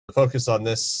The focus on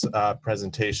this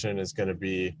presentation is going to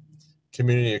be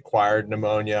community-acquired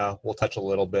pneumonia. We'll touch a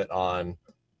little bit on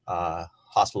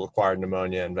hospital-acquired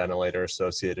pneumonia and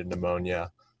ventilator-associated pneumonia.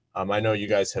 I know you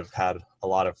guys have had a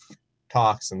lot of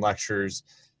talks and lectures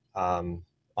on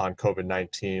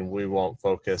COVID-19. We won't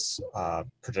focus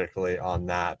particularly on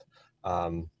that.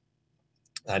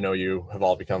 I know you have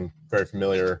all become very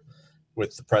familiar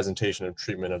with the presentation and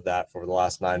treatment of that for the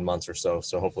last 9 months or so.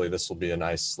 So hopefully this will be a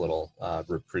nice little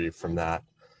reprieve from that.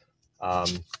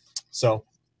 So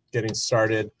getting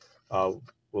started,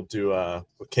 we'll do a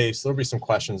case. There'll be some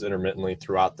questions intermittently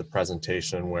throughout the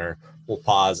presentation where we'll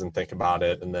pause and think about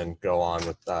it and then go on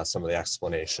with some of the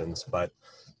explanations. But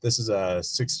this is a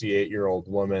 68-year-old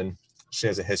woman. She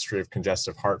has a history of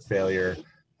congestive heart failure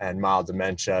and mild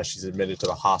dementia. She's admitted to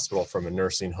the hospital from a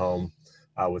nursing home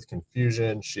with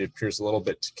confusion. She appears a little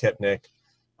bit tachypnic,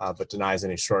 but denies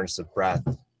any shortness of breath.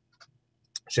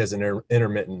 She has an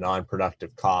intermittent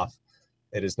non-productive cough.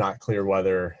 It is not clear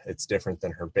whether it's different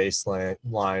than her baseline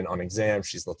on exam.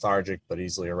 She's lethargic, but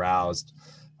easily aroused.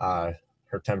 Her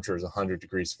temperature is 100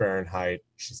 degrees Fahrenheit.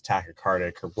 She's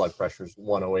tachycardic. Her blood pressure is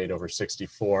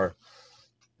 108/64.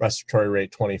 Respiratory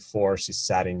rate 24. She's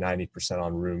satting 90%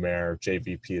 on room air.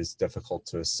 JVP is difficult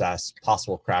to assess.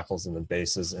 Possible crackles in the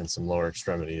bases and some lower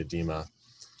extremity edema.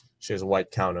 She has a white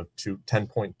count of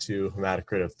 10.2,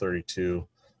 hematocrit of 32,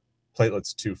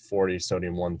 platelets 240,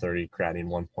 sodium 130, creatinine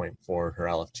 1.4. Her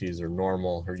LFTs are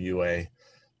normal. Her UA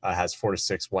has 4 to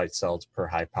 6 white cells per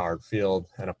high-powered field,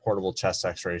 and a portable chest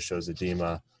X-ray shows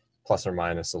edema plus or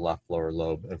minus a left lower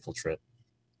lobe infiltrate.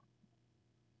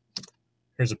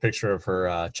 Here's a picture of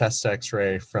her chest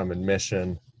X-ray from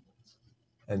admission.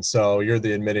 And so you're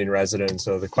the admitting resident.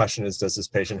 So the question is, does this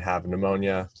patient have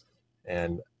pneumonia?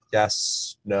 And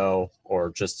yes, no, or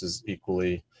just as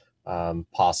equally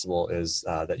possible is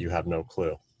that you have no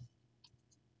clue.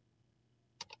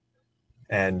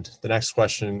 And the next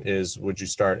question is, would you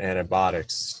start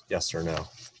antibiotics? Yes or no?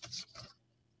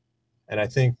 And I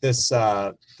think this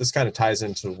kind of ties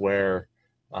into where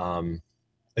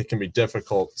it can be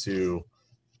difficult to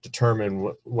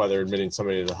determine whether admitting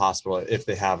somebody to the hospital if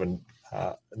they have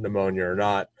pneumonia or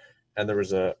not. And there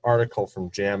was an article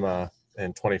from JAMA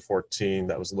in 2014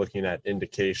 that was looking at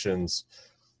indications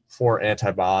for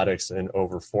antibiotics in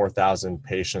over 4,000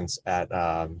 patients at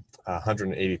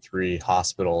 183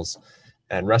 hospitals.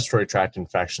 And respiratory tract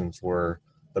infections were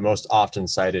the most often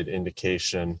cited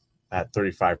indication at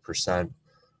 35%.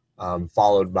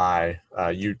 Followed by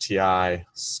UTI,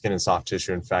 skin and soft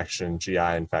tissue infection,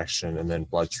 GI infection, and then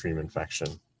bloodstream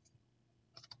infection.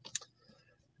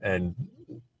 And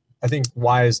I think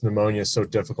why is pneumonia so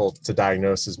difficult to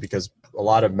diagnose is because a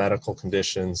lot of medical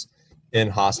conditions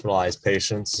in hospitalized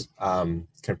patients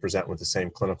can present with the same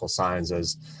clinical signs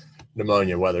as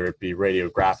pneumonia, whether it be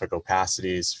radiographic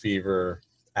opacities, fever,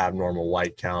 abnormal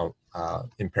white count,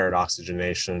 impaired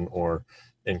oxygenation, or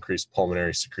increased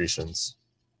pulmonary secretions.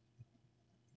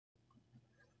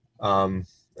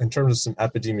 In terms of some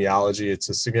epidemiology, it's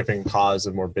a significant cause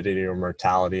of morbidity or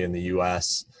mortality in the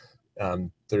US.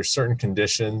 There are certain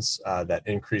conditions that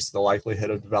increase the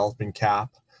likelihood of developing CAP,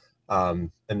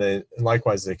 and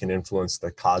likewise they can influence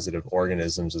the causative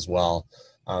organisms as well.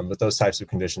 But those types of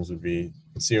conditions would be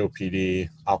COPD,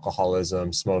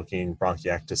 alcoholism, smoking,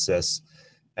 bronchiectasis,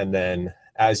 and then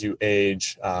as you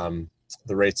age,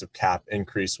 the rates of CAP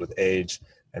increase with age,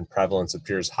 and prevalence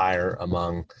appears higher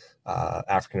among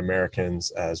African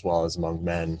Americans as well as among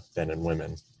men than in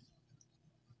women.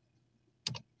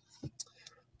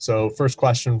 So first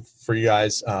question for you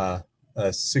guys, a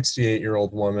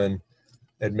 68-year-old woman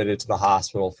admitted to the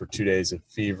hospital for 2 days of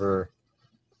fever,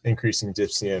 increasing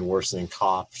dyspnea and worsening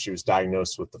cough. She was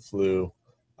diagnosed with the flu.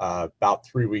 About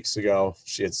 3 weeks ago,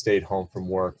 she had stayed home from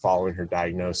work following her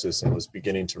diagnosis and was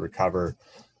beginning to recover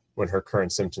when her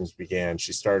current symptoms began.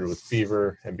 She started with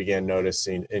fever and began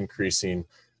noticing increasing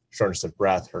shortness of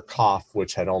breath. Her cough,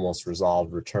 which had almost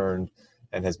resolved, returned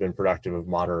and has been productive of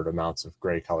moderate amounts of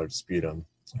gray-colored sputum.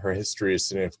 Her history is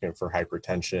significant for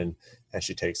hypertension, and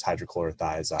she takes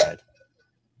hydrochlorothiazide.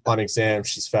 On exam,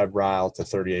 she's febrile to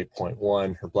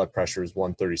 38.1. Her blood pressure is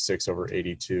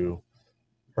 136/82.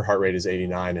 Her heart rate is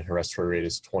 89, and her respiratory rate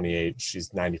is 28.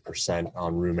 She's 90%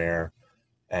 on room air,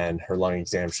 and her lung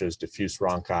exam shows diffuse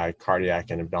bronchi.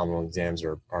 Cardiac and abdominal exams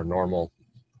are normal,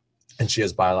 and she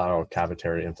has bilateral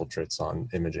cavitary infiltrates on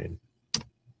imaging.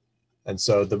 And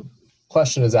so the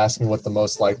question is asking what the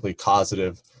most likely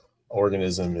causative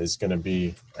organism is going to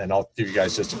be, and I'll give you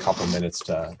guys just a couple minutes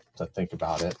to think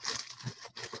about it.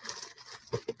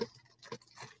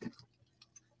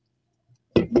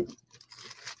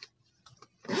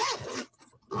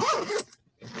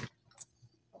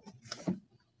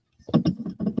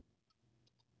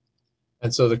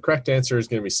 And so the correct answer is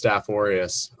going to be Staph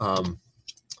aureus.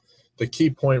 The key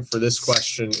point for this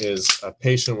question is a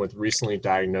patient with recently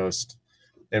diagnosed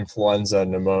influenza,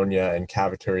 pneumonia, and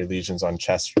cavitary lesions on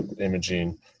chest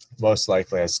imaging, most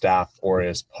likely has Staph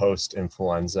aureus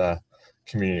post-influenza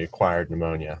community-acquired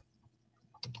pneumonia.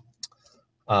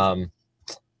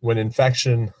 When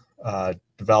infection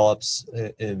develops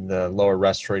in the lower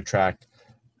respiratory tract,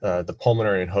 the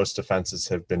pulmonary and host defenses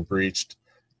have been breached,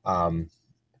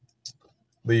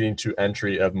 leading to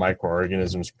entry of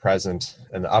microorganisms present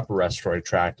in the upper respiratory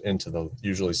tract into the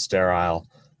usually sterile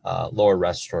lower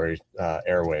respiratory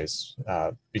airways.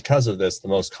 Because of this, the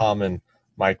most common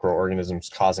microorganisms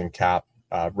causing CAP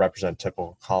represent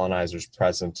typical colonizers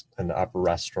present in the upper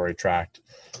respiratory tract.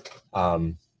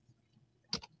 I'm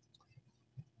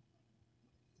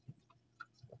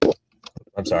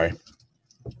sorry.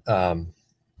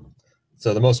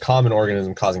 So the most common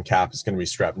organism causing CAP is going to be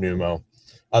strep pneumo.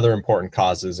 Other important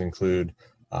causes include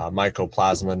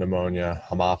mycoplasma pneumonia,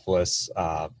 Haemophilus,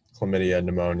 chlamydia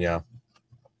pneumonia,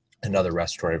 and other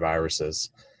respiratory viruses.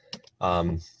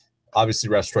 Obviously,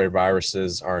 respiratory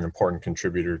viruses are an important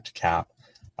contributor to CAP,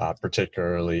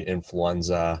 particularly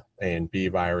influenza A and B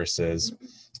viruses,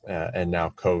 and now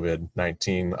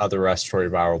COVID-19. Other respiratory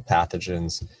viral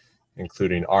pathogens,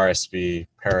 including RSV,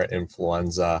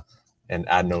 parainfluenza, and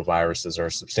adenoviruses, are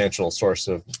a substantial source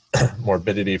of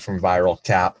morbidity from viral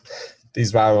CAP.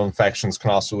 These viral infections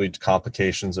can also lead to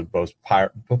complications of both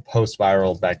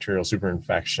post-viral bacterial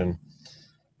superinfection,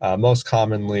 most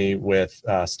commonly with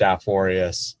Staph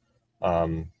aureus,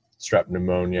 strep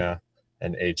pneumonia,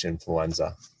 and H.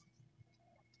 influenza.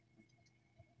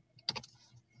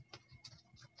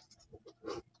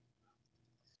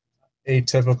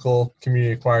 Atypical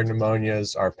community-acquired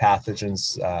pneumonias are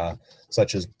pathogens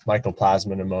such as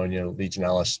mycoplasma pneumonia,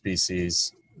 Legionella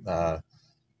species, the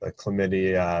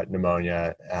chlamydia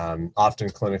pneumonia, often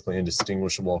clinically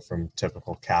indistinguishable from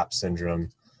typical CAP syndrome.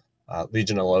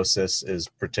 Legionellosis is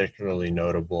particularly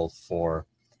notable for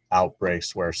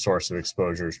outbreaks where source of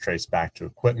exposure is traced back to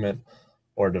equipment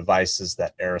or devices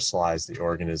that aerosolize the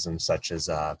organism, such as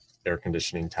air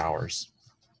conditioning towers.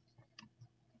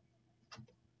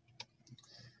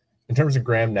 In terms of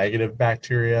gram-negative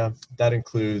bacteria, that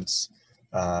includes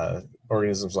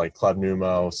organisms like Club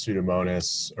pneumo,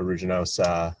 Pseudomonas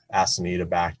aeruginosa,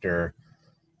 Acinetobacter,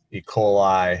 E.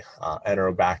 coli,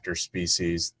 Enterobacter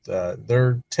species.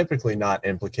 They're typically not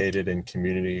implicated in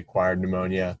community-acquired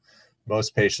pneumonia.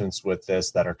 Most patients with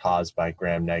this that are caused by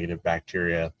gram-negative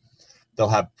bacteria, they'll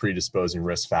have predisposing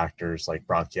risk factors like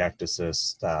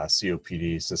bronchiectasis,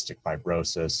 COPD, cystic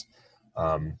fibrosis,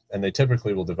 and they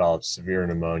typically will develop severe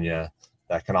pneumonia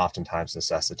that can oftentimes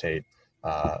necessitate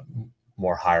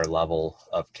more higher level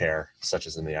of care, such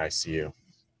as in the ICU.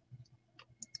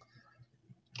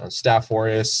 Staph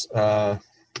aureus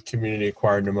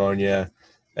community-acquired pneumonia,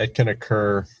 it can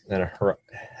occur in a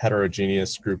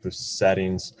heterogeneous group of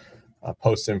settings.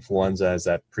 Post-influenza, as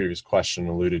that previous question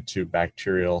alluded to,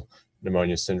 bacterial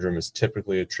pneumonia syndrome is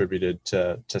typically attributed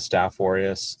to Staph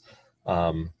aureus,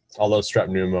 although strep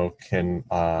pneumo can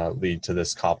lead to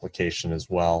this complication as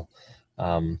well.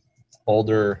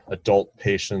 Older adult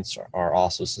patients are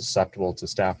also susceptible to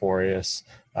Staph aureus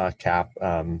CAP.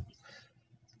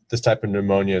 This type of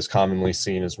pneumonia is commonly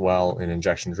seen as well in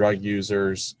injection drug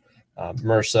users.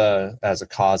 MRSA as a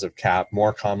cause of CAP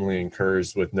more commonly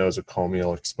occurs with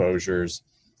nosocomial exposures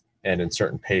and in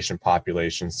certain patient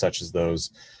populations, such as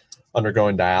those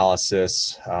undergoing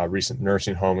dialysis, recent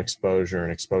nursing home exposure,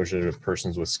 and exposure to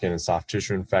persons with skin and soft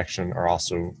tissue infection are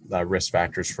also risk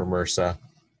factors for MRSA.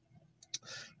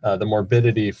 The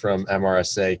morbidity from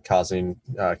MRSA causing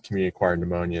community-acquired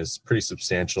pneumonia is pretty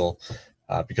substantial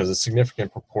because a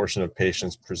significant proportion of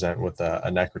patients present with a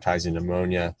necrotizing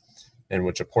pneumonia in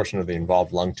which a portion of the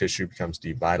involved lung tissue becomes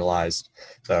devitalized.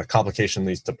 The complication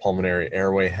leads to pulmonary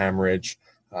airway hemorrhage,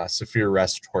 severe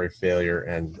respiratory failure,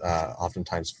 and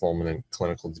oftentimes fulminant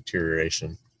clinical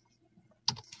deterioration.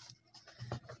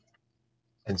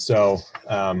 And so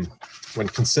when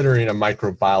considering a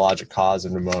microbiologic cause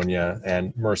of pneumonia,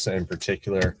 and MRSA in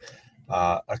particular,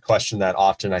 a question that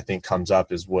often I think comes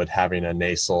up is, would having a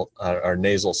nasal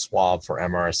swab for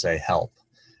MRSA help?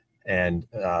 And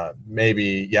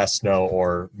maybe yes, no,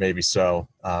 or maybe so.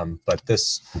 But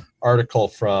this article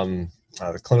from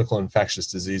the Clinical Infectious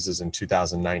Diseases in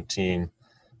 2018,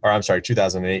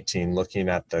 looking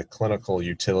at the clinical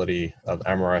utility of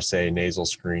MRSA nasal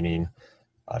screening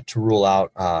to rule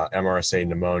out MRSA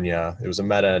pneumonia. It was a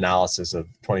meta-analysis of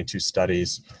 22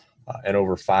 studies and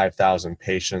over 5,000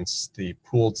 patients. The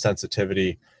pooled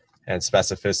sensitivity and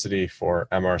specificity for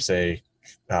MRSA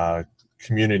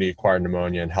community-acquired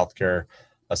pneumonia and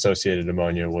healthcare-associated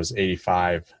pneumonia was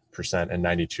 85% and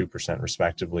 92%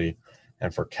 respectively.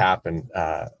 And for CAP and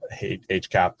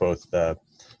HCAP, both the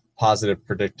positive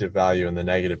predictive value and the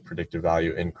negative predictive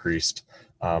value increased,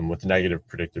 with the negative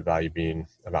predictive value being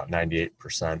about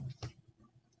 98%.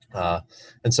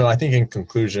 And so I think in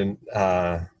conclusion,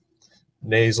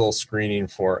 nasal screening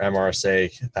for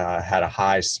MRSA had a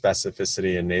high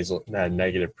specificity and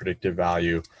negative predictive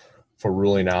value for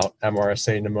ruling out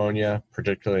MRSA pneumonia,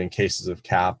 particularly in cases of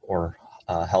CAP or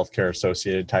healthcare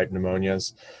associated type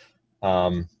pneumonias.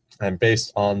 And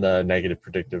based on the negative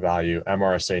predictive value,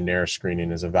 MRSA NAIR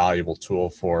screening is a valuable tool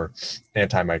for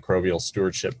antimicrobial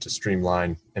stewardship to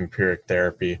streamline empiric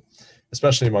therapy,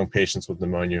 especially among patients with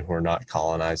pneumonia who are not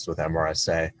colonized with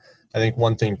MRSA. I think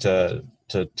one thing to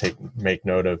make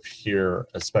note of here,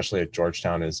 especially at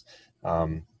Georgetown, is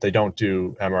they don't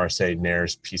do MRSA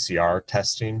NAIRS PCR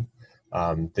testing.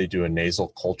 They do a nasal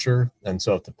culture. And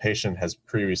so if the patient has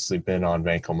previously been on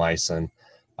vancomycin,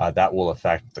 that will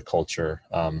affect the culture.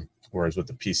 Whereas with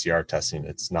the PCR testing,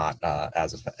 it's not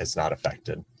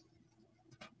affected.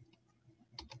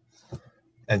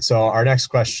 And so our next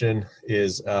question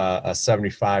is a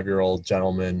 75-year-old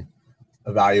gentleman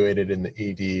evaluated in the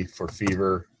ED for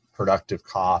fever, productive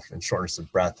cough, and shortness of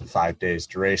breath of 5 days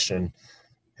duration.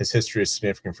 His history is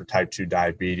significant for type 2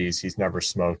 diabetes. He's never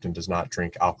smoked and does not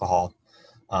drink alcohol.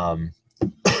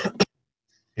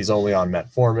 He's only on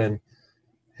metformin.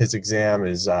 His exam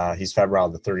is, he's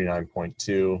febrile to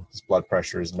 39.2. His blood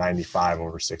pressure is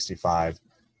 95/65.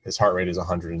 His heart rate is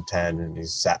 110, and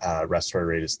his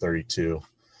respiratory rate is 32.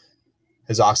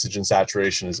 His oxygen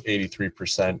saturation is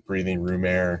 83%, breathing room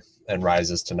air, and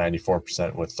rises to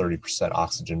 94% with 30%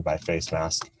 oxygen by face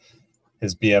mask.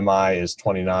 His BMI is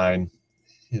 29.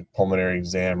 His pulmonary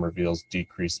exam reveals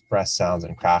decreased breath sounds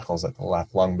and crackles at the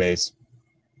left lung base.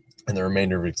 And the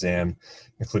remainder of exam,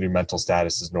 including mental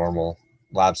status, is normal.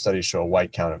 Lab studies show a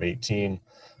white count of 18.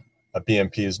 A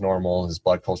BMP is normal. His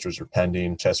blood cultures are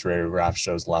pending. Chest radiograph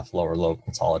shows left lower lobe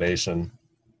consolidation.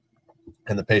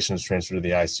 And the patient is transferred to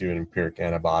the ICU and empiric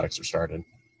antibiotics are started.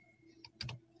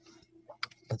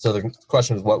 And so the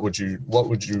question is, what would you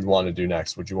want to do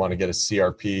next? Would you want to get a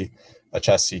CRP, a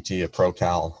chest CT, a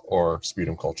ProCal, or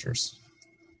sputum cultures?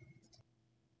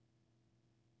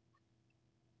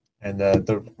 And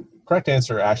the correct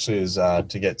answer actually is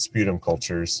to get sputum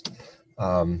cultures.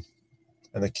 And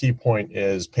the key point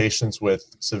is patients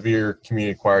with severe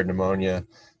community-acquired pneumonia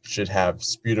should have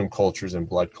sputum cultures and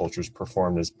blood cultures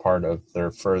performed as part of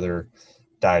their further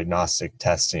diagnostic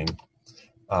testing.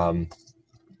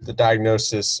 The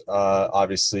diagnosis,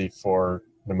 obviously, for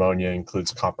pneumonia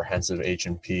includes comprehensive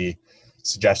H&P.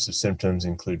 Suggestive symptoms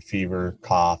include fever,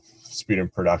 cough, sputum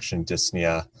production,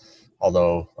 dyspnea,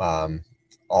 although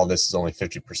all this is only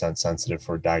 50% sensitive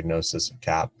for diagnosis of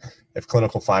CAP. If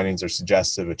clinical findings are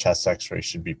suggestive, a chest x-ray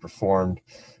should be performed.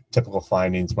 Typical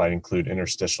findings might include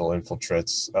interstitial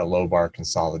infiltrates, lobar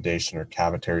consolidation, or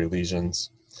cavitary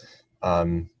lesions.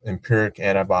 Empiric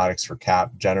antibiotics for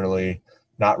CAP generally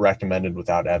not recommended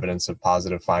without evidence of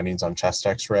positive findings on chest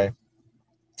x-ray,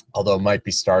 although might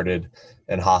be started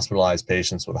in hospitalized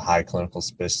patients with a high clinical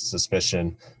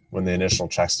suspicion when the initial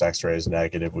chest x-ray is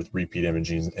negative, with repeat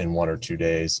imaging in 1 or 2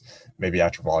 days, maybe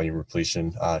after volume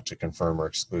repletion, to confirm or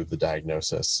exclude the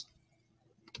diagnosis.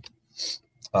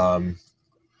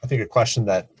 I think a question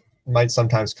that might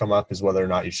sometimes come up is whether or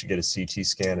not you should get a CT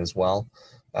scan as well.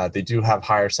 They do have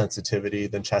higher sensitivity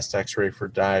than chest x-ray for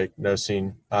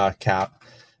diagnosing CAP,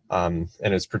 and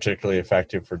it's particularly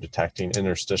effective for detecting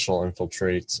interstitial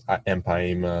infiltrates,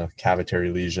 empyema,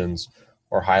 cavitary lesions,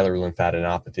 or hilar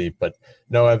lymphadenopathy, but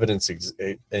no evidence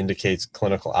indicates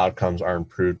clinical outcomes are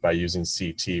improved by using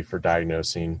CT for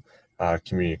diagnosing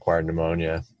community-acquired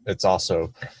pneumonia. It's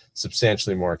also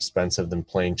substantially more expensive than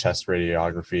plain chest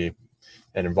radiography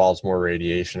and involves more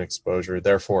radiation exposure.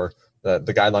 Therefore, the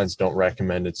guidelines don't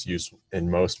recommend its use in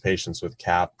most patients with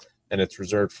CAP, and it's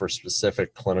reserved for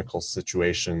specific clinical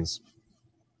situations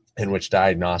in which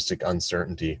diagnostic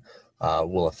uncertainty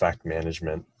will affect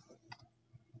management.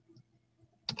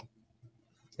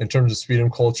 In terms of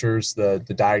sputum cultures, the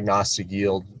diagnostic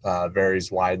yield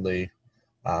varies widely.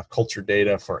 Culture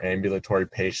data for ambulatory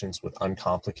patients with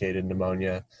uncomplicated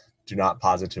pneumonia do not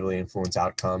positively influence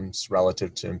outcomes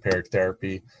relative to empiric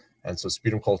therapy, and so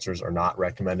sputum cultures are not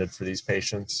recommended for these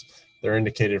patients. They're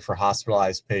indicated for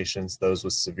hospitalized patients, those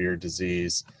with severe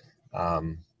disease,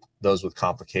 those with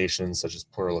complications such as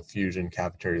pleural effusion,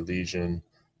 cavitary lesion,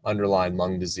 underlying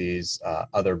lung disease,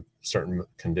 other certain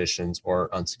conditions,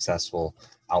 or unsuccessful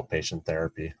outpatient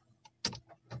therapy.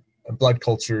 Blood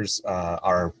cultures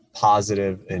are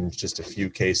positive in just a few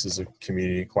cases of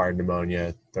community-acquired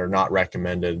pneumonia. They're not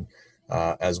recommended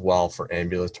as well for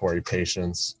ambulatory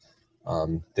patients.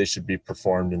 They should be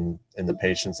performed in the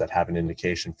patients that have an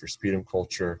indication for sputum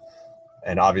culture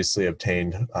and obviously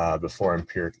obtained before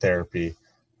empiric therapy.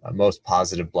 Most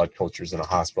positive blood cultures in a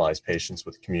hospitalized patients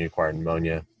with community-acquired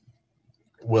pneumonia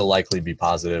will likely be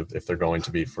positive if they're going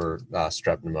to be for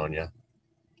strep pneumonia.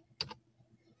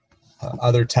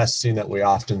 Other testing that we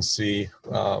often see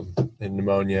in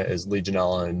pneumonia is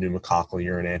Legionella and pneumococcal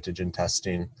urine antigen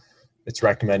testing. It's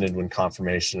recommended when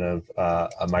confirmation of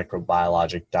a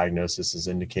microbiologic diagnosis is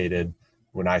indicated,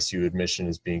 when ICU admission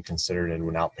is being considered, and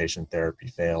when outpatient therapy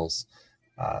fails.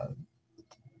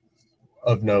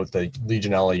 Of note, the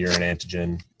Legionella urine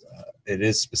antigen, it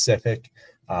is specific,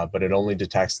 but it only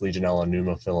detects Legionella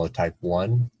pneumophila type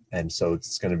 1, and so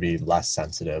it's going to be less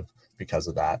sensitive because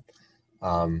of that.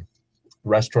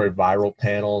 Respiratory viral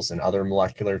panels and other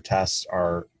molecular tests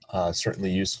are certainly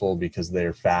useful because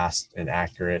they're fast and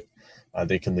accurate.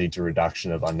 They can lead to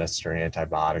reduction of unnecessary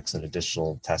antibiotics and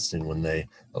additional testing when they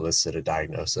elicit a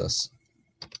diagnosis.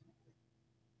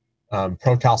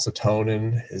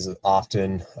 Procalcitonin is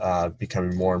often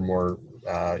becoming more and more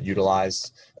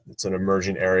utilized. It's an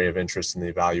emerging area of interest in the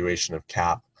evaluation of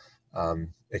CAP.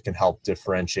 It can help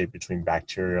differentiate between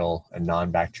bacterial and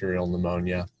non-bacterial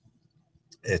pneumonia.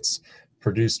 It's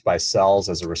produced by cells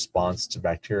as a response to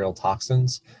bacterial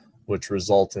toxins, which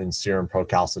result in serum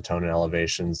procalcitonin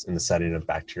elevations in the setting of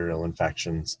bacterial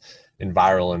infections. In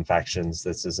viral infections,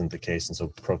 this isn't the case, and so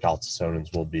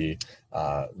procalcitonins will be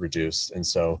reduced, and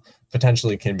so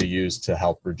potentially can be used to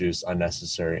help reduce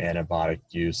unnecessary antibiotic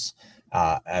use,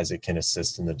 as it can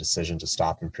assist in the decision to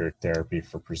stop empiric therapy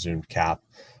for presumed CAP,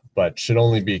 but should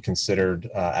only be considered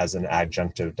as an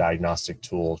adjunctive diagnostic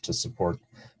tool to support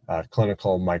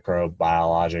clinical,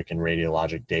 microbiologic, and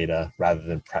radiologic data rather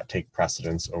than take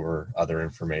precedence over other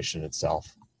information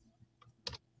itself.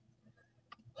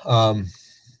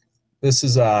 This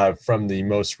is from the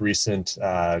most recent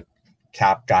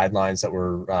CAP guidelines that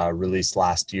were released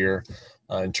last year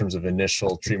in terms of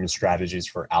initial treatment strategies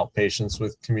for outpatients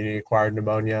with community-acquired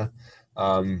pneumonia.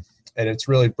 And it's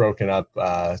really broken up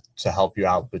to help you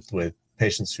out with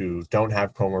patients who don't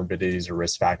have comorbidities or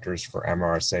risk factors for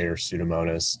MRSA or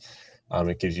Pseudomonas.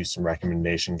 It gives you some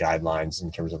recommendation guidelines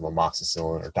in terms of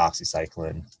amoxicillin or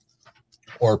doxycycline,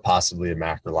 or possibly a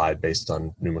macrolide based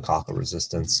on pneumococcal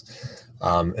resistance.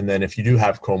 And then if you do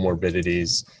have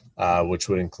comorbidities, which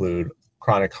would include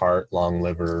chronic heart, lung,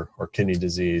 liver, or kidney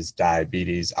disease,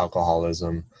 diabetes,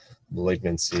 alcoholism,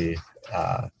 malignancy,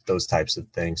 those types of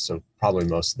things. So probably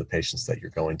most of the patients that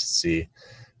you're going to see.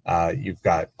 You've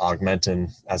got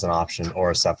Augmentin as an option,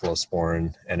 or a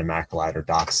cephalosporin and a macrolide or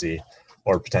doxy,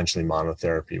 or potentially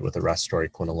monotherapy with a respiratory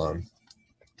quinolone.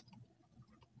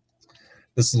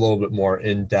 This is a little bit more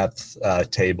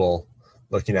in-depth table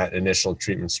looking at initial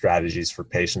treatment strategies for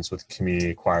patients with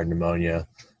community-acquired pneumonia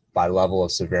by level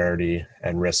of severity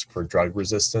and risk for drug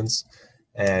resistance.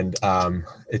 And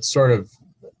it sort of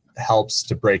helps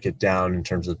to break it down in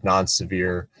terms of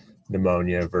non-severe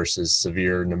pneumonia versus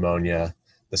severe pneumonia.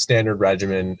 The standard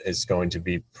regimen is going to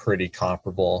be pretty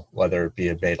comparable, whether it be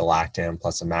a beta-lactam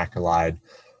plus a macrolide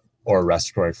or a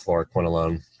respiratory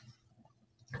fluoroquinolone.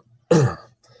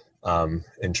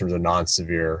 In terms of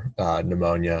non-severe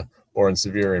pneumonia, or in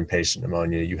severe inpatient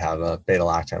pneumonia, you have a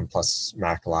beta-lactam plus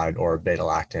macrolide or a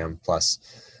beta-lactam plus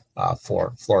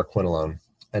fluoroquinolone.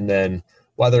 And then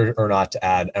whether or not to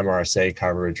add MRSA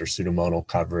coverage or pseudomonal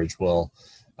coverage will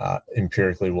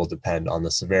empirically will depend on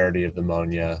the severity of the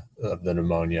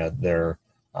pneumonia, their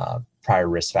prior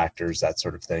risk factors, that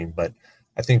sort of thing. But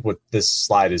I think what this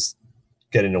slide is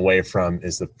getting away from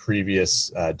is the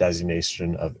previous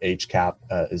designation of HCAP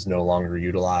is no longer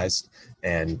utilized,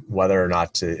 and whether or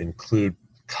not to include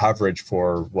coverage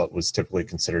for what was typically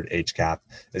considered HCAP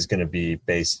is going to be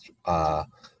based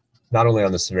not only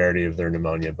on the severity of their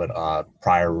pneumonia, but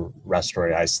prior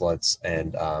respiratory isolates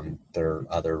and their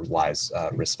otherwise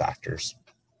risk factors.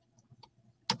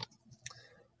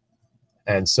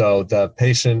 And so the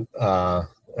patient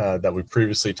that we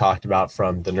previously talked about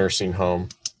from the nursing home,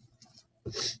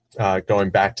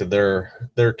 going back to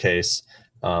their case,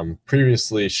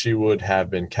 previously she would have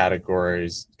been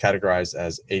categorized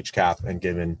as HCAP and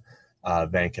given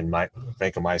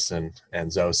vancomycin and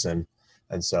Zosyn.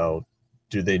 And so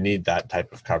do they need that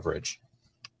type of coverage?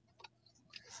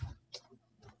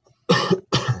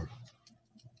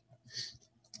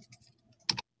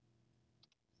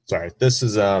 Sorry, this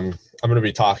is, I'm going to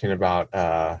be talking about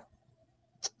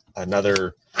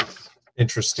another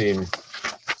interesting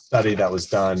study that was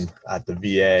done at the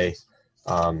VA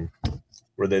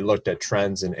where they looked at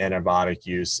trends in antibiotic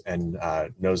use and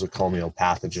nosocomial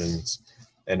pathogens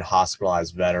in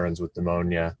hospitalized veterans with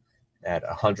pneumonia at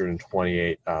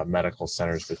 128 medical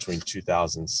centers between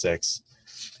 2006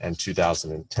 and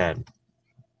 2010.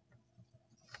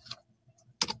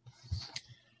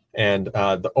 And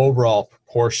the overall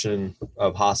proportion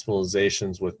of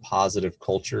hospitalizations with positive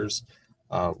cultures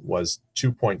was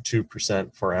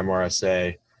 2.2% for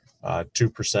MRSA,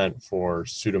 2% for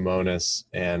Pseudomonas,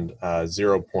 and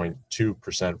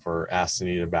 0.2% for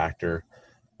Acinetobacter.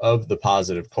 Of the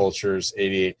positive cultures,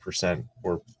 88%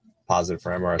 were positive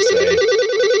for MRSA,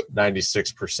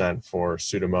 96% for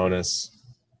Pseudomonas,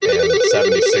 and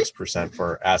 76%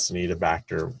 for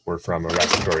Acinetobacter were from a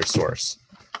respiratory source.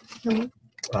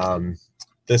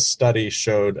 This study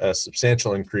showed a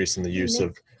substantial increase in the use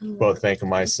of both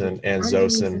vancomycin and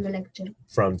Zosyn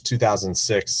from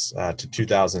 2006 to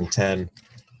 2010,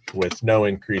 with no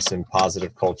increase in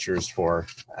positive cultures for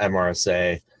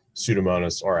MRSA,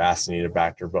 Pseudomonas, or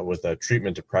Acinetobacter, but with a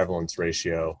treatment to prevalence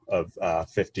ratio of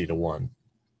 50-1.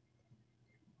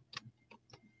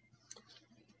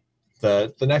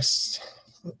 The next,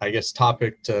 I guess,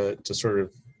 topic to sort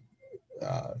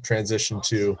of transition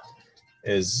to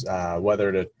is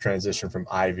whether to transition from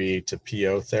IV to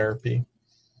PO therapy.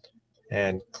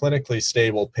 And clinically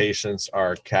stable patients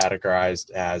are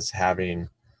categorized as having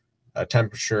a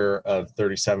temperature of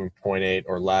 37.8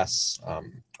 or less, a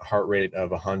heart rate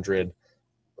of 100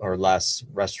 or less,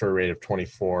 respiratory rate of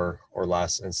 24 or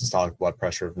less, and systolic blood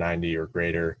pressure of 90 or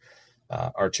greater,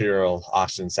 arterial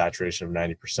oxygen saturation of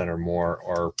 90% or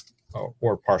more,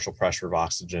 or partial pressure of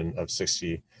oxygen of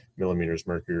 60 millimeters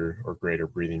mercury or greater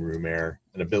breathing room air,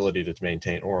 an ability to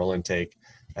maintain oral intake,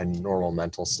 and normal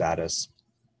mental status.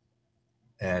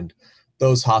 And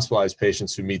those hospitalized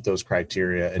patients who meet those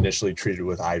criteria initially treated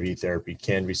with IV therapy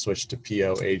can be switched to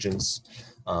PO agents.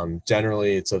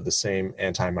 Generally, it's of the same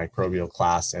antimicrobial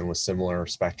class and with similar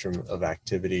spectrum of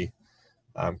activity.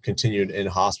 Continued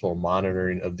in-hospital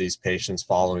monitoring of these patients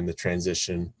following the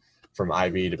transition from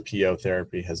IV to PO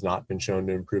therapy has not been shown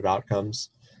to improve outcomes.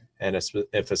 And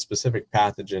if a specific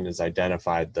pathogen is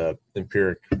identified, the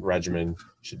empiric regimen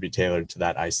should be tailored to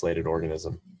that isolated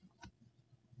organism.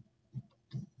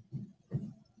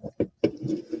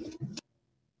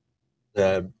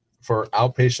 For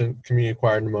outpatient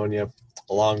community-acquired pneumonia,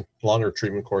 longer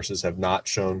treatment courses have not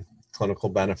shown clinical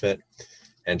benefit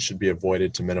and should be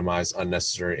avoided to minimize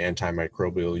unnecessary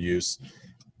antimicrobial use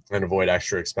and avoid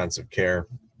extra expensive care.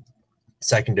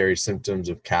 Secondary symptoms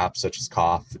of CAP, such as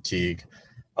cough, fatigue,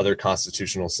 other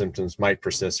constitutional symptoms might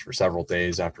persist for several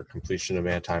days after completion of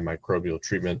antimicrobial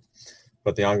treatment,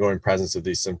 but the ongoing presence of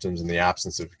these symptoms and the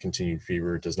absence of continued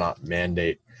fever does not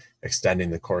mandate extending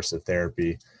the course of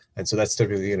therapy. And so that's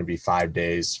typically going to be 5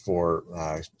 days for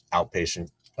outpatient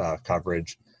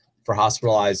coverage. For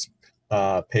hospitalized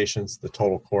patients, the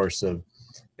total course of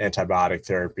antibiotic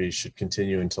therapy should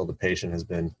continue until the patient has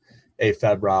been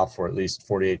afebrile for at least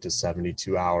 48 to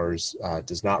 72 hours,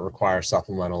 does not require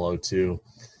supplemental O2,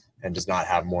 and does not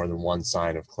have more than one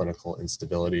sign of clinical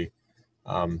instability.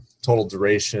 Total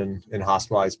duration in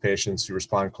hospitalized patients who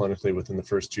respond clinically within the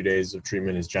first 2 days of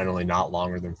treatment is generally not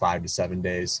longer than 5 to 7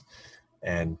 days.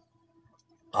 And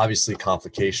obviously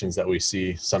complications that we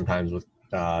see sometimes with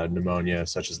pneumonia,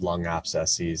 such as lung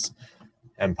abscesses,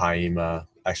 empyema,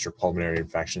 extrapulmonary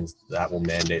infections, that will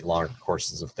mandate longer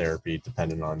courses of therapy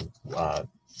depending on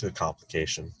the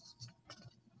complication.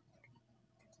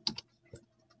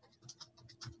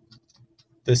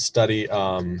 This study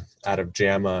out of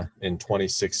JAMA in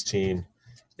 2016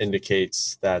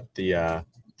 indicates that the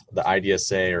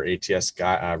IDSA or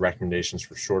ATS recommendations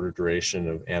for shorter duration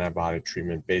of antibiotic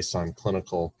treatment based on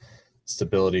clinical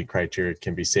stability criteria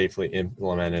can be safely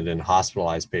implemented in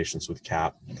hospitalized patients with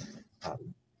CAP,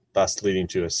 thus leading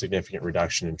to a significant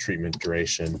reduction in treatment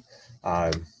duration.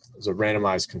 It was a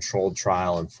randomized controlled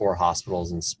trial in 4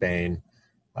 hospitals in Spain.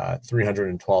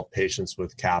 312 patients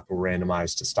with CAP were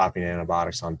randomized to stopping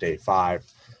antibiotics on day 5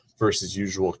 versus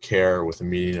usual care with a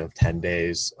median of 10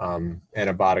 days.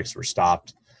 Antibiotics were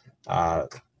stopped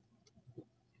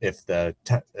if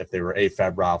they were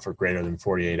afebrile for greater than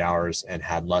 48 hours and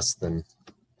had less than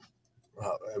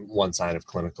one sign of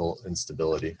clinical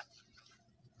instability.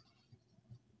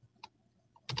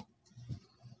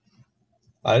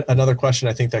 Another question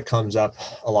I think that comes up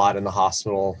a lot in the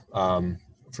hospital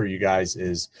for you guys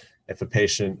is if a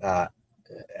patient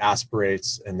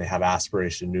aspirates and they have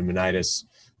aspiration pneumonitis,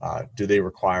 do they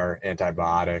require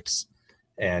antibiotics?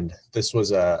 And this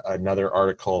was another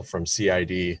article from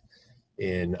CID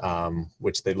in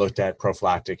which they looked at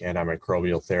prophylactic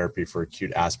antimicrobial therapy for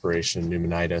acute aspiration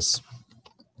pneumonitis.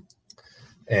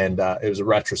 And it was a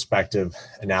retrospective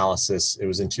analysis. It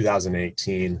was in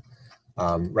 2018,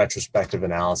 retrospective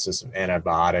analysis of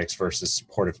antibiotics versus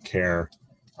supportive care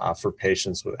for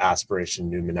patients with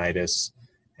aspiration pneumonitis.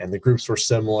 And the groups were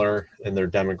similar in their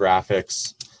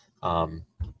demographics,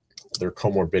 their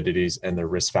comorbidities, and their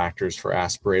risk factors for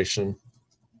aspiration.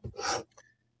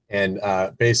 And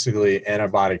basically,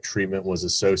 antibiotic treatment was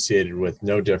associated with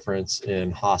no difference in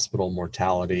hospital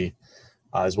mortality,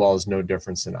 as well as no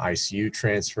difference in ICU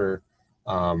transfer.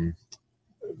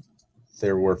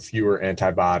 There were fewer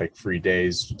antibiotic-free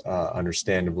days,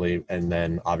 understandably, and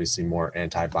then obviously more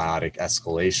antibiotic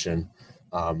escalation.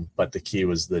 But the key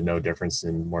was the no difference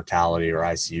in mortality or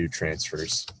ICU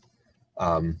transfers.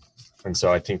 And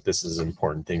so I think this is an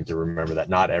important thing to remember, that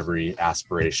not every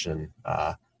aspiration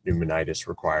pneumonitis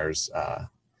requires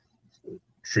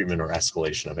treatment or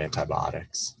escalation of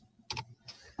antibiotics.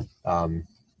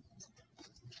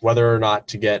 Whether or not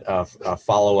to get a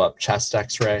follow-up chest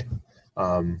x-ray,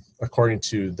 according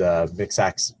to the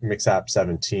MICSAP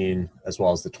 17, as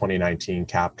well as the 2019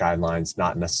 CAP guidelines,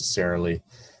 not necessarily.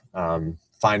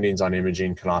 Findings on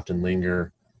imaging can often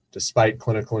linger. Despite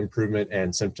clinical improvement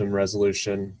and symptom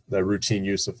resolution, the routine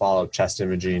use of follow-up chest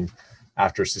imaging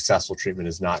after successful treatment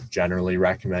is not generally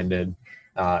recommended,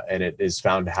 and it is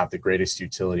found to have the greatest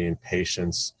utility in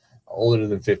patients older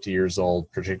than 50 years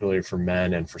old, particularly for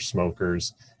men and for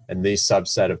smokers. And these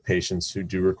subset of patients who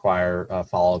do require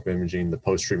follow-up imaging, the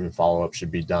post-treatment follow-up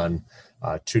should be done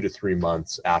 2 to 3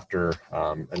 months after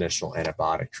initial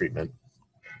antibiotic treatment.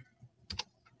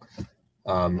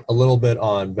 A little bit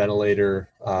on ventilator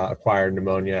acquired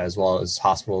pneumonia as well as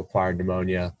hospital acquired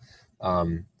pneumonia.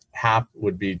 HAP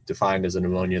would be defined as a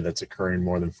pneumonia that's occurring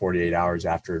more than 48 hours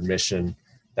after admission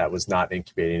that was not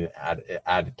incubating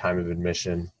at time of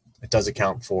admission. It does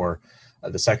account for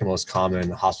the second most common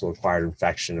hospital acquired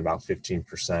infection, about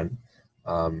 15%,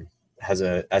 has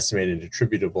an estimated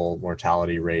attributable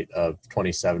mortality rate of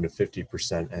 27 to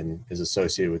 50% and is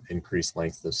associated with increased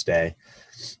length of stay.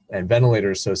 And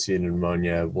ventilator-associated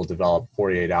pneumonia will develop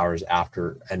 48 hours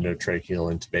after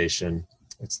endotracheal intubation.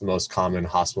 It's the most common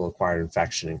hospital-acquired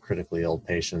infection in critically ill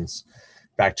patients.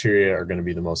 Bacteria are going to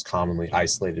be the most commonly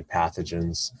isolated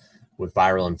pathogens, with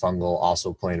viral and fungal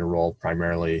also playing a role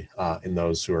primarily in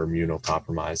those who are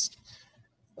immunocompromised.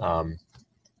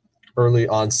 Early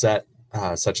onset,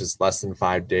 such as less than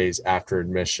 5 days after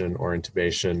admission or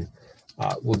intubation,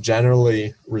 will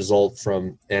generally result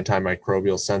from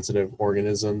antimicrobial sensitive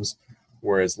organisms,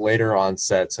 whereas later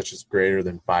onset, such as greater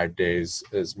than 5 days,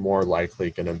 is more likely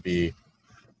going to be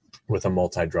with a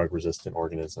multi-drug resistant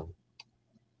organism.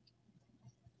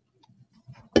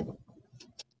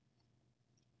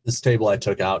 This table I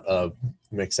took out of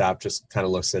MICSAP just kind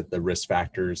of looks at the risk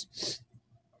factors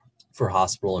for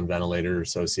hospital and ventilator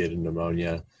associated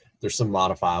pneumonia. There's some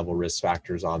modifiable risk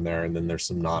factors on there, and then there's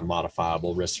some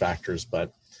non-modifiable risk factors,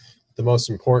 but the most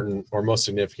important or most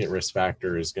significant risk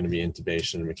factor is going to be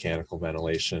intubation and mechanical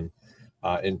ventilation.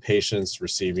 In patients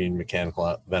receiving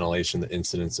mechanical ventilation, the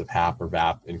incidence of HAP or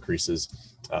VAP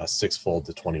increases 6-fold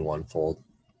to 21-fold.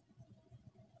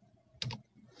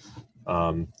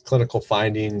 Clinical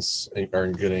findings are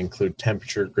going to include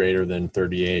temperature greater than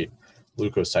 38,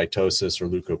 leukocytosis or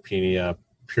leukopenia,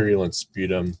 purulent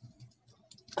sputum,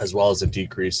 as well as a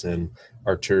decrease in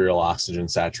arterial oxygen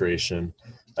saturation.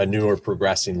 A new or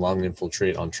progressing lung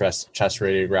infiltrate on chest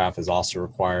radiograph is also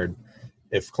required.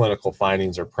 If clinical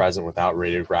findings are present without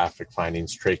radiographic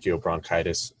findings,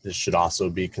 tracheobronchitis, this should also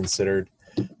be considered.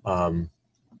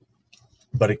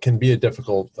 But it can be a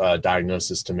difficult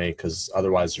diagnosis to make because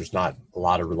otherwise there's not a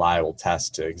lot of reliable tests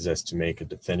to exist to make a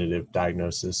definitive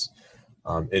diagnosis.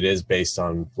 It is based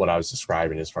on what I was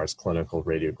describing as far as clinical,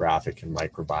 radiographic, and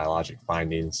microbiologic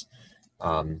findings.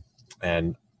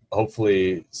 And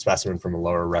hopefully specimen from a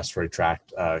lower respiratory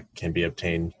tract can be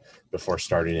obtained before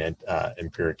starting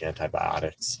empiric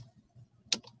antibiotics.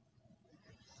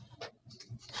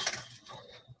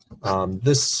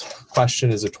 This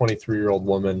question is a 23-year-old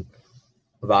woman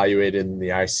evaluated in the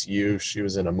ICU. She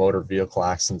was in a motor vehicle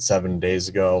accident 7 days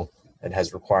ago and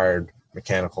has required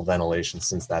mechanical ventilation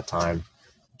since that time.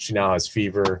 She now has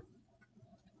fever,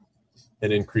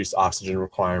 an increased oxygen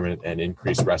requirement, and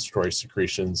increased respiratory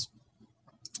secretions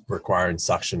requiring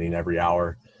suctioning every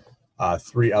hour.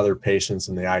 3 other patients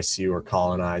in the ICU are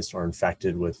colonized or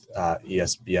infected with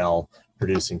ESBL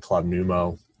producing club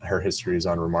pneumo. Her history is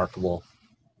unremarkable.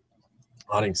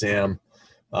 On exam,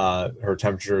 her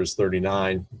temperature is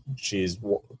 39.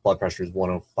 Blood pressure is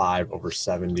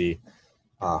 105/70.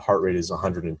 Heart rate is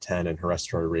 110, and her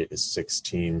respiratory rate is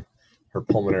 16. Her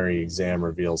pulmonary exam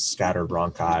reveals scattered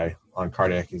bronchi. On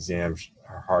cardiac exam,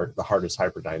 the heart is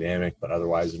hyperdynamic, but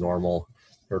otherwise normal.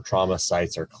 Her trauma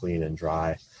sites are clean and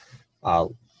dry.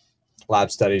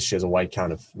 Lab studies, she has a white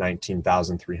count of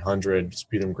 19,300.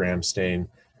 Sputum gram stain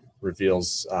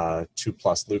reveals 2+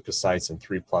 leukocytes and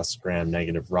 3+ gram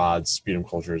negative rods. Sputum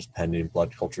culture is pending.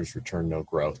 Blood cultures return no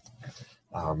growth.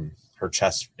 Her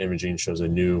chest imaging shows a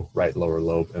new right lower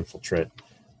lobe infiltrate.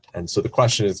 And so the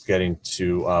question is getting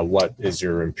to what is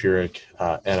your empiric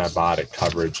antibiotic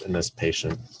coverage in this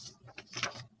patient?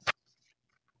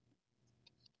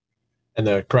 And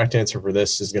the correct answer for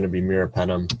this is going to be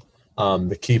meropenem.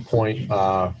 The key point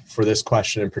for this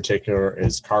question in particular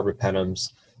is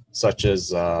carbapenems, such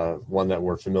as one that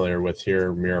we're familiar with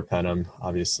here. Meropenem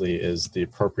obviously is the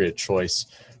appropriate choice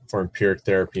for empiric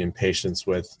therapy in patients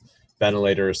with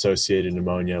ventilator-associated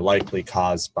pneumonia, likely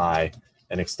caused by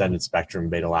an extended spectrum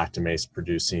beta-lactamase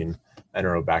producing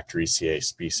Enterobacteriaceae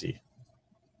species.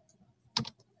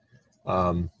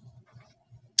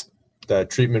 The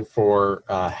treatment for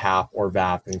HAP or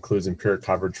VAP includes empiric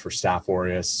coverage for Staph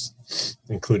aureus,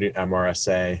 including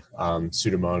MRSA,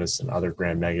 Pseudomonas, and other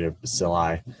gram-negative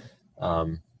bacilli.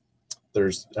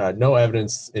 There's no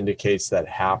evidence indicates that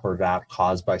HAP or VAP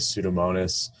caused by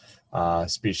Pseudomonas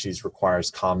species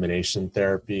requires combination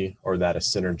therapy or that a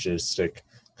synergistic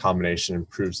combination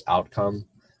improves outcome.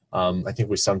 I think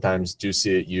we sometimes do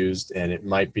see it used, and it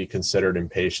might be considered in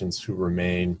patients who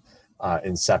remain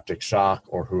in septic shock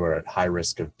or who are at high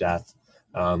risk of death.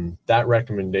 That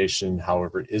recommendation,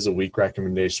 however, is a weak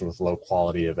recommendation with low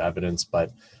quality of evidence,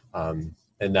 but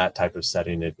in that type of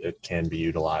setting, it can be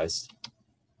utilized.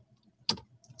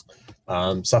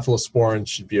 Cephalosporin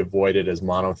should be avoided as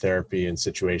monotherapy in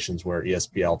situations where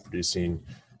ESBL producing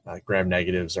gram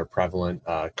negatives are prevalent.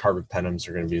 Carbapenems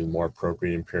are going to be the more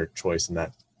appropriate empiric choice in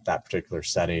that particular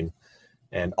setting.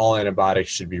 And all antibiotics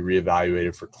should be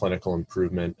reevaluated for clinical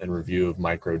improvement and review of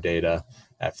microdata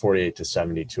at 48 to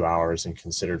 72 hours and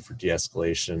considered for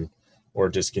de-escalation or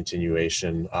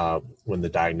discontinuation when the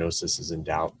diagnosis is in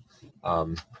doubt.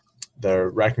 The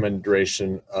recommended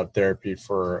duration of therapy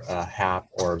for HAP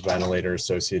or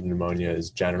ventilator-associated pneumonia is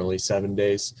generally 7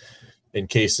 days. In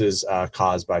cases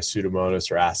caused by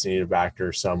Pseudomonas or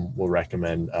Acinetobacter, some will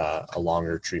recommend a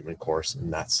longer treatment course in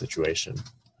that situation.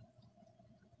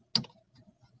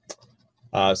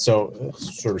 So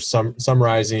sort of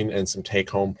summarizing and some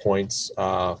take-home points,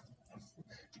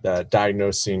 the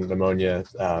diagnosing pneumonia,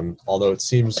 although it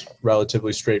seems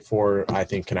relatively straightforward, I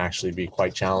think can actually be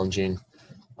quite challenging.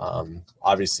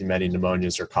 Obviously, many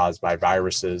pneumonias are caused by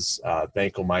viruses.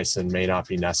 Vancomycin may not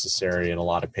be necessary in a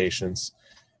lot of patients.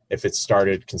 If it's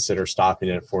started, consider stopping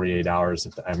it at 48 hours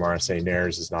if the MRSA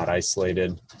NAIRS is not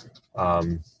isolated.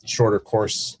 Shorter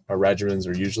course regimens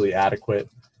are usually adequate.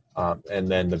 And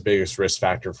then the biggest risk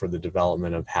factor for the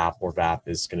development of HAP or VAP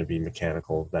is going to be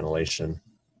mechanical ventilation.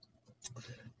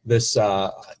 This, I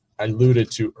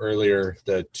alluded to earlier,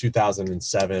 the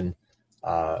 2007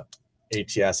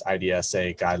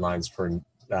 ATS-IDSA guidelines for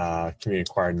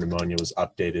community-acquired pneumonia was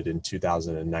updated in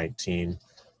 2019.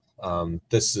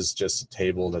 This is just a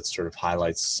table that sort of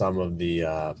highlights some of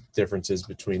the differences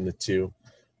between the two.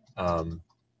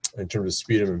 In terms of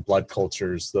sputum and blood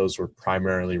cultures, those were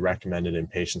primarily recommended in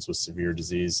patients with severe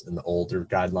disease in the older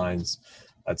guidelines.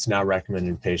 It's now recommended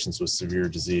in patients with severe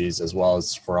disease, as well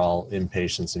as for all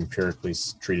inpatients empirically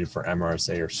treated for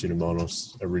MRSA or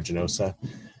Pseudomonas aeruginosa.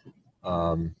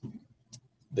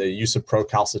 The use of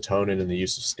procalcitonin and the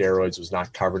use of steroids was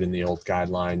not covered in the old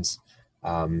guidelines.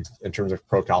 In terms of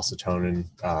procalcitonin,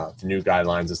 the new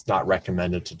guidelines, it's not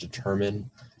recommended to determine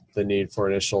the need for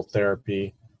initial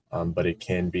therapy, but it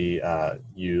can be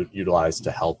utilized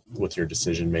to help with your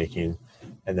decision making.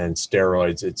 And then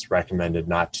steroids, it's recommended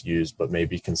not to use, but may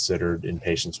be considered in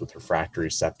patients with refractory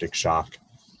septic shock.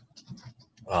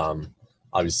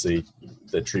 Obviously,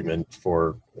 the treatment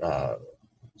for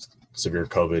severe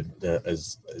COVID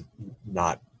is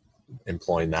not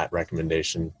employing that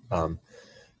recommendation.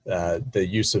 The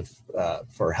use of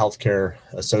for healthcare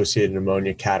associated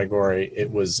pneumonia category, it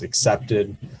was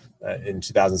accepted in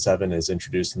 2007 as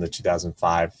introduced in the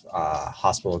 2005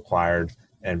 hospital acquired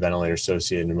and ventilator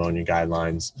associated pneumonia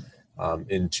guidelines.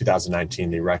 In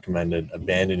 2019, they recommended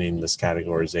abandoning this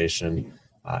categorization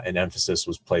and emphasis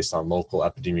was placed on local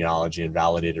epidemiology and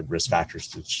validated risk factors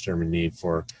to determine need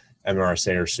for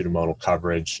MRSA or pseudomonal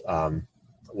coverage,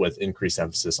 with increased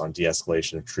emphasis on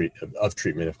de-escalation of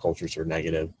treatment if cultures are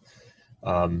negative.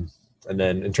 And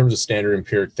then in terms of standard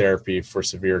empiric therapy for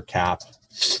severe CAP,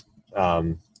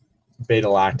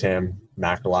 beta-lactam,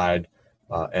 macrolide,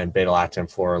 and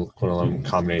beta-lactam fluoroquinolone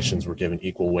combinations were given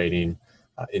equal weighting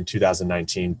in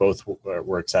 2019. Both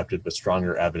were accepted with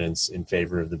stronger evidence in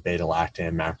favor of the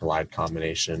beta-lactam macrolide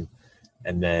combination.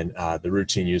 And then the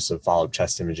routine use of follow-up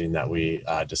chest imaging that we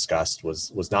discussed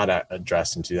was not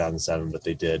addressed in 2007, but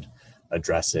they did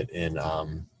address it in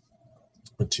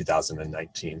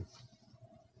 2019.